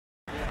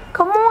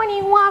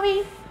Hey,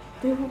 Wobby.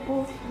 They were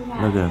both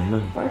loud. Look at him,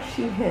 look. First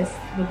she hissed,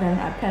 but then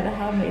I petted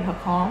her, made her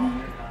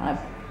calm. I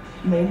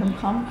made him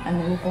come,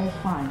 and they were both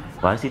fine.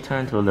 Why does he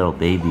turn into a little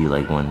baby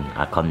like when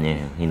I come near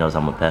him? He knows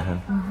I'm gonna pet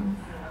him.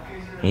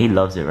 And he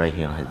loves it right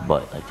here on his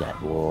butt like that.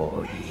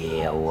 Whoa,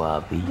 yeah,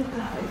 Wobby.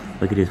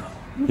 Look at this.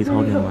 He's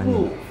holding my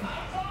knee.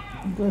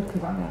 Good,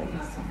 because I gotta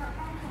eat some.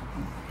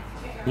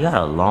 You got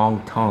a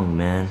long tongue,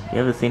 man. You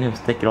ever seen him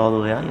stick it all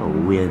the way out? You're a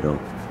weirdo.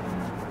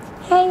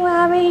 Hey,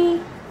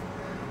 Wobby.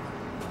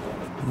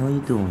 What are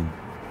you doing?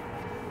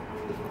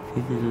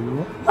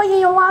 What are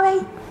you,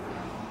 Wobby?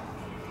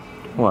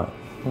 What?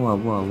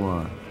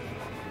 What?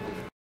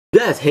 You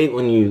guys hate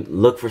when you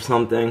look for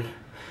something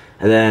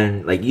and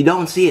then, like, you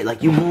don't see it.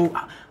 Like, you move.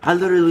 I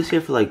literally was here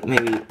for, like,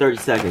 maybe 30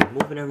 seconds.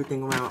 Moving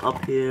everything around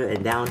up here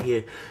and down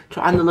here.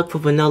 Trying to look for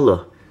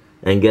vanilla.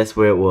 And guess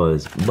where it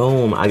was?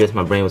 Boom. I guess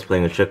my brain was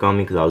playing a trick on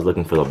me because I was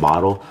looking for the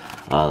bottle.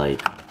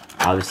 Like,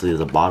 obviously there's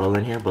a bottle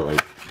in here, but,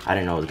 like, I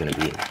didn't know it was going to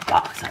be in a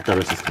box. I thought it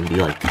was just going to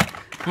be, like,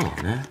 come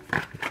on, man.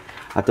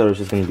 I thought it was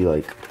just going to be,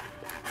 like,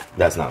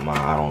 that's not mine.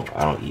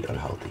 I don't eat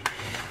unhealthy.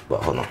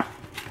 But, hold on.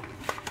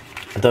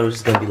 I thought it was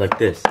just going to be like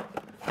this.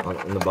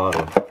 In the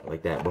bottle.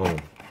 Like that. Boom.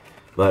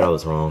 But I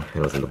was wrong. It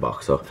was in the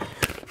box. So,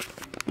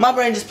 my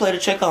brain just played a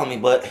trick on me.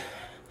 But,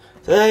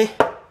 today,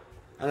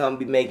 I'm going to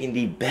be making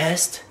the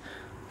best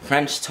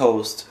French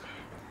toast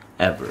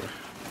ever.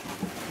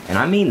 And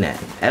I mean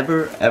that.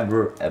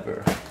 Ever.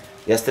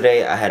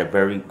 Yesterday, I had a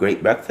very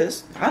great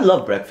breakfast. I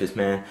love breakfast,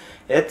 man.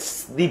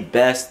 It's the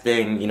best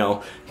thing, you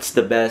know. It's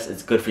the best.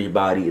 It's good for your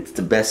body. It's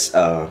the best,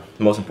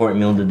 most important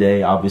meal of the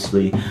day,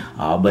 obviously.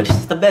 But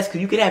it's the best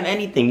because you could have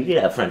anything. You could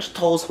have French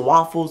toast,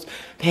 waffles,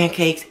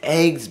 pancakes,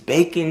 eggs,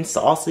 bacon,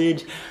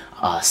 sausage,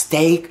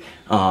 steak.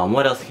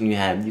 What else can you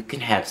have? You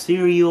can have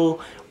cereal,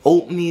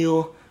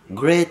 oatmeal,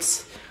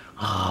 grits.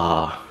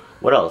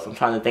 What else? I'm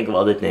trying to think of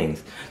other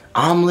things.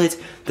 Omelets.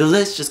 The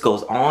list just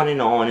goes on,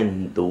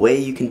 and the way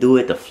you can do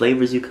it, the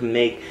flavors you can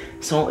make.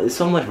 It's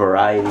so much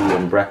variety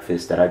in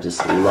breakfast that I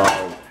just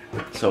love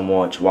so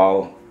much.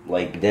 While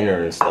like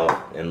dinner and stuff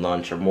and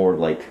lunch are more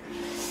like,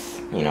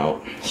 you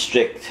know,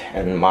 strict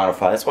and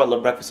modified. That's why I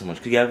love breakfast so much,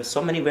 because you have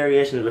so many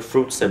variations with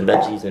fruits and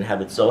veggies and have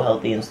it so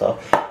healthy and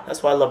stuff.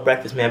 That's why I love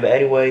breakfast, man. But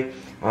anyway,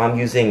 I'm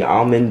using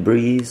almond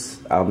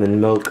breeze, almond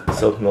milk,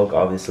 silk milk,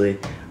 obviously,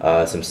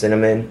 some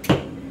cinnamon,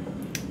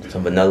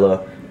 some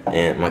vanilla,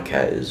 and my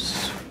cat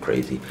is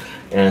crazy,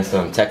 and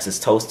some Texas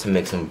toast to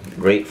make some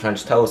great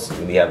French toast.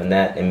 We'll be having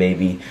that and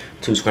maybe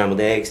 2 scrambled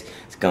eggs.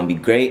 It's gonna be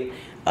great.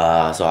 So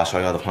I'll show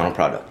y'all the final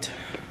product.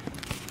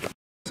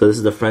 So this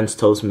is the French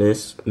toast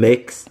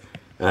mix.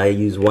 I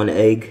use 1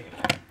 egg,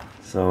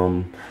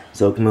 some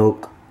silk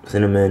milk,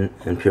 cinnamon,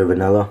 and pure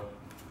vanilla.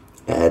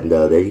 And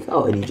there you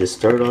go. And you just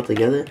stir it all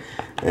together,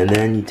 and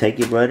then you take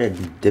your bread and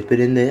you dip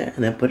it in there,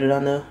 and then put it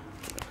on the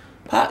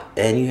pot,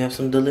 and you have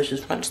some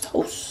delicious French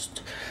toast.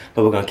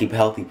 But we're gonna keep it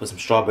healthy. Put some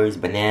strawberries,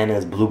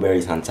 bananas,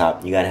 blueberries on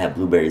top. You gotta have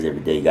blueberries every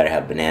day. You gotta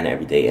have banana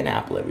every day and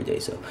apple every day.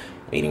 So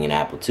I'm eating an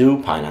apple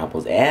too,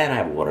 pineapples, and I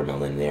have a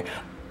watermelon in there.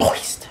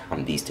 Moist.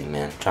 I'm beasting,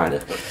 man. Trying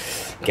to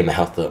get my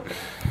health up.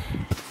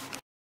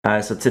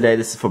 Alright, so today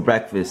this is for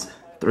breakfast.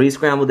 3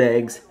 scrambled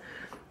eggs,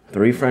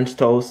 3 French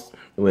toast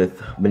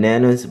with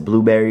bananas,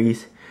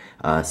 blueberries,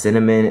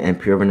 cinnamon, and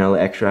pure vanilla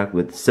extract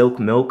with silk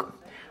milk,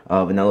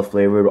 vanilla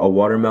flavored, a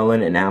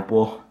watermelon, an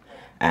apple,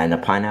 and the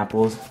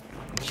pineapples.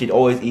 She'd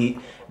always eat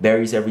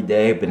berries every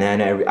day,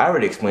 banana every. I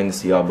already explained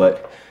this to y'all,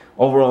 but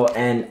overall,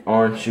 and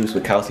orange juice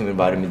with calcium and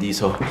vitamin D.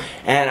 So,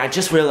 and I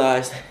just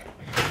realized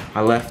I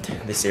left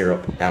the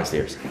syrup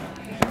downstairs.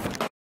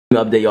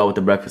 Let me update y'all with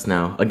the breakfast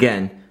now.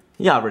 Again,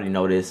 y'all already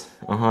know this.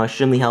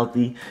 Extremely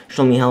healthy,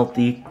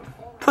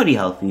 pretty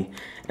healthy,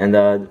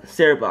 and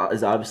syrup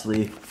is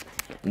obviously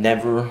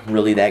never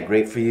really that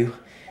great for you.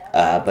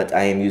 But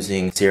I am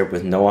using syrup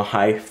with no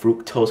high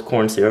fructose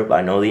corn syrup.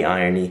 I know the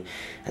irony,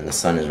 and the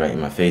sun is right in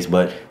my face,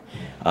 but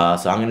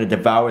so I'm gonna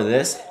devour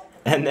this,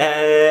 and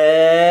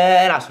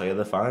then I'll show you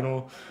the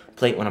final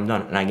plate when I'm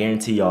done. And I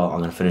guarantee y'all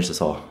I'm gonna finish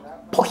this all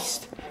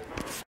poised.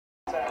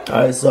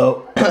 Alright,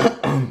 so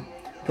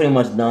pretty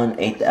much done.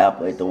 Ate the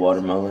apple, ate the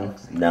watermelon,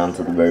 down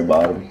to the very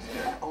bottom.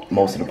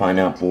 Most of the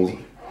pineapples.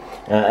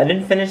 I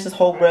didn't finish this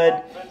whole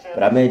bread,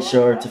 but I made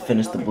sure to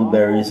finish the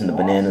blueberries and the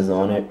bananas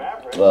on it.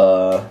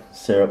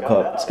 Syrup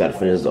cup, just gotta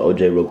finish the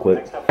OJ real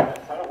quick.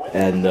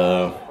 And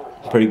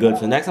pretty good.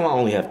 So next time I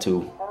only have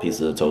 2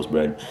 pieces of toast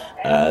bread,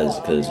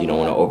 because you don't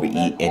want to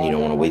overeat and you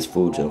don't want to waste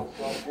food, so,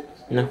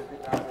 you know.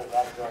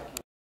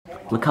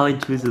 Look how he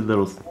chews his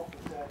little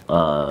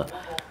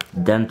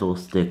dental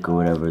stick or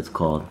whatever it's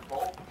called.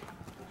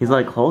 He's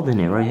like holding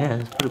it right here.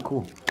 It's pretty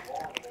cool.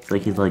 It's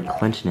like he's like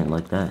clenching it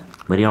like that.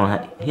 But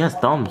he has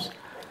thumbs,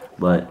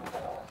 but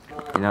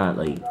they're not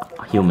like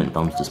human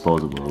thumbs,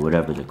 disposable or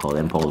whatever they're called,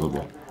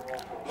 imposable.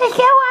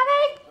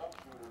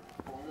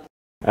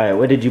 Alright,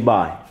 what did you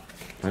buy?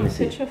 Let me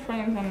see. Picture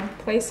frames and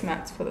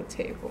placemats for the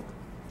table.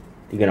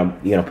 You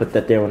gonna put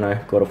that there when I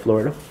go to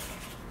Florida?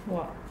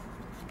 What?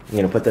 You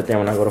gonna put that there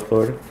when I go to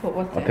Florida? Put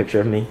what there? A picture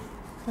of me?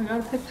 I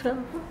got a picture of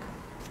it.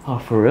 Oh,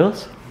 for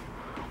reals?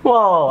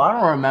 Whoa, I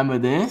don't remember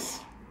this.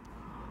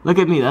 Look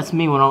at me, that's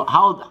me when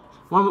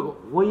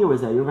what year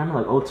was that? You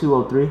remember, like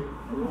 02, 03?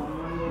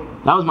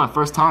 That was my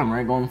first time,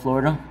 right, going to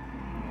Florida?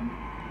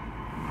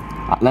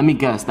 Let me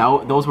guess,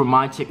 those were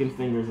my chicken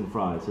fingers and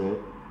fries, right?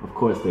 Of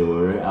course they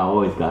were, right? I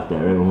always got that,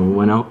 right, when we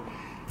went out.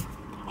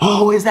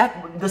 Oh, is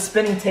that the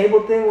spinning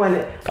table thing when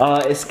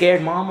it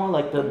scared Mama?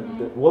 Like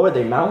what were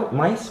they,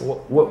 mice?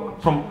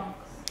 What from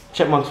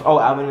Chipmunks? Oh,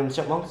 Alvin and the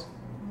Chipmunks?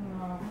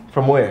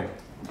 From where?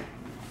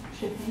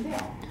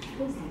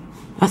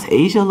 That's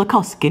Asia? Look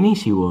how skinny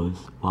she was.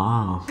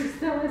 Wow. She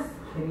still is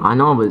skinny. I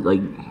know, but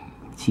like,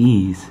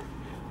 jeez.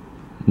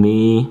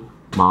 Me,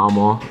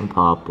 Mama, and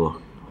Papa.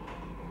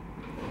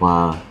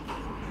 Wow.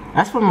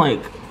 That's from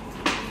like,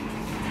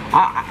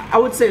 I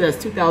would say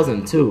that's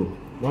 2002.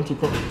 Don't you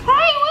think?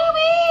 Hey,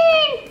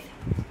 Ruby!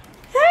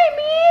 Hey,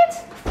 man!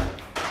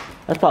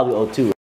 That's probably 02.